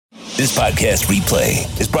This podcast replay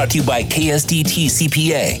is brought to you by KSDT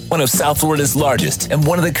CPA, one of South Florida's largest and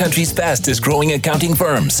one of the country's fastest growing accounting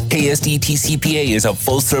firms. KSDT CPA is a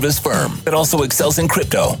full-service firm that also excels in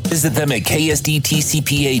crypto. Visit them at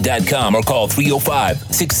ksdtcpa.com or call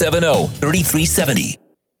 305-670-3370.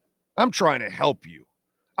 I'm trying to help you.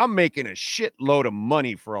 I'm making a shitload of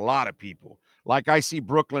money for a lot of people. Like I see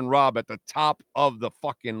Brooklyn Rob at the top of the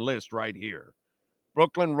fucking list right here.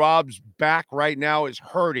 Brooklyn Rob's back right now is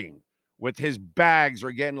hurting with his bags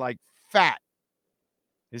are getting like fat.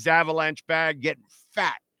 His Avalanche bag getting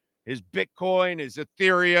fat. His Bitcoin, his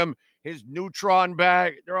Ethereum, his Neutron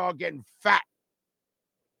bag, they're all getting fat.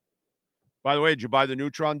 By the way, did you buy the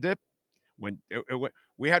Neutron dip? When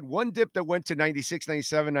we had one dip that went to 96,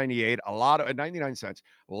 97, 98, a lot of 99 cents.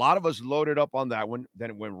 A lot of us loaded up on that one.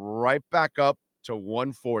 Then it went right back up to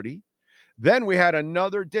 140. Then we had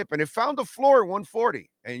another dip, and it found the floor at 140.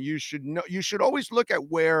 And you should know, you should always look at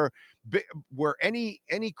where any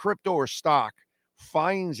crypto or stock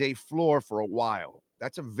finds a floor for a while.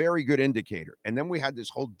 That's a very good indicator. And then we had this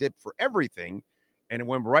whole dip for everything, and it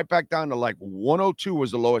went right back down to like 102 was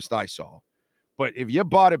the lowest I saw. But if you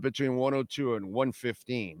bought it between 102 and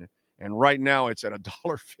 115, and right now it's at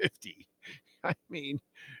 $1.50, I mean,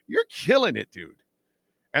 you're killing it, dude.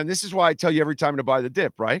 And this is why I tell you every time to buy the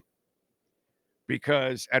dip, right?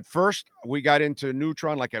 Because at first we got into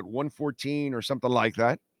Neutron like at 114 or something like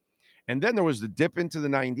that. And then there was the dip into the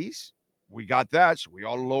 90s. We got that, so we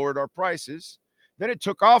all lowered our prices. Then it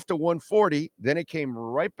took off to 140. Then it came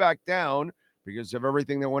right back down because of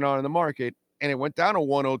everything that went on in the market. And it went down to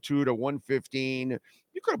 102 to 115. You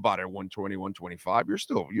could have bought it at 120, 125. You're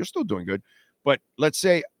still doing good. But let's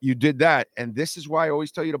say you did that. And this is why I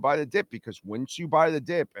always tell you to buy the dip, because once you buy the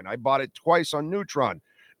dip, and I bought it twice on Neutron,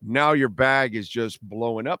 now your bag is just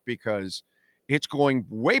blowing up because it's going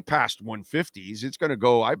way past 150s. It's going to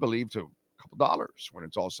go, I believe, to a couple dollars when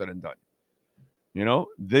it's all said and done. You know,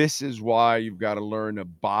 this is why you've got to learn to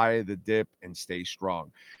buy the dip and stay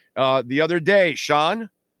strong. The other day, Sean,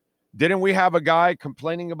 didn't we have a guy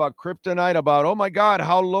complaining about kryptonite about, oh my God,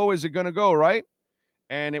 how low is it going to go, right?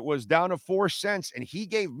 And it was down to 4 cents. And he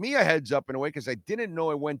gave me a heads up in a way because I didn't know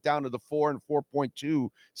it went down to the 4 and 4.2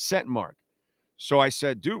 cent mark. So I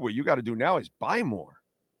said, dude, what you got to do now is buy more.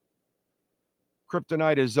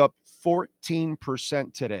 Kryptonite is up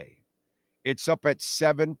 14% today. It's up at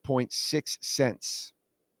 7.6 cents.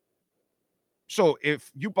 So if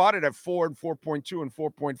you bought it at 4 and 4.2 and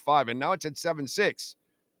 4.5, and now it's at 7.6,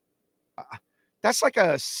 that's like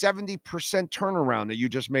a 70% turnaround that you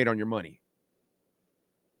just made on your money.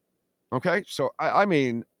 Okay, so I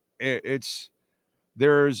mean,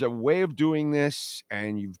 there's a way of doing this,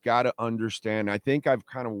 and you've got to understand. I think I've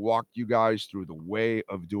kind of walked you guys through the way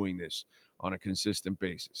of doing this on a consistent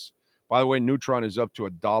basis. By the way, Neutron is up to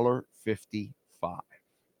 $1.55.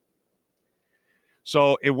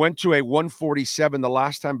 So it went to a 147 the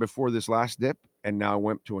last time before this last dip, and now it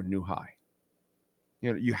went to a new high.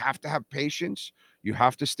 You know, you have to have patience. You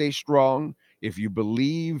have to stay strong. If you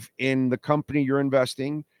believe in the company you're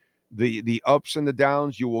investing, the ups and the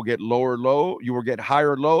downs, you will get you will get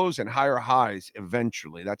higher lows and higher highs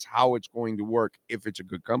eventually. That's how it's going to work if it's a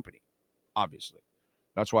good company, obviously.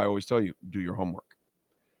 That's why I always tell you, do your homework.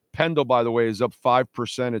 Pendle, by the way, is up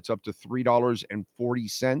 5%. It's up to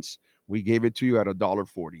 $3.40. We gave it to you at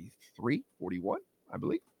 $1.43, 41, I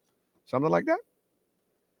believe. Something like that.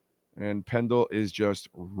 And Pendle is just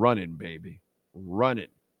running, baby. Running.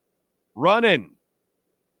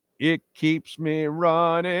 It keeps me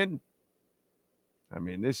running. I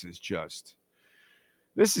mean, this is just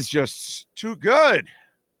too good.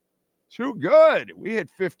 Too good. We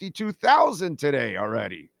hit 52,000 today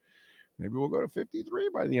already. Maybe we'll go to 53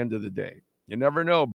 by the end of the day. You never know.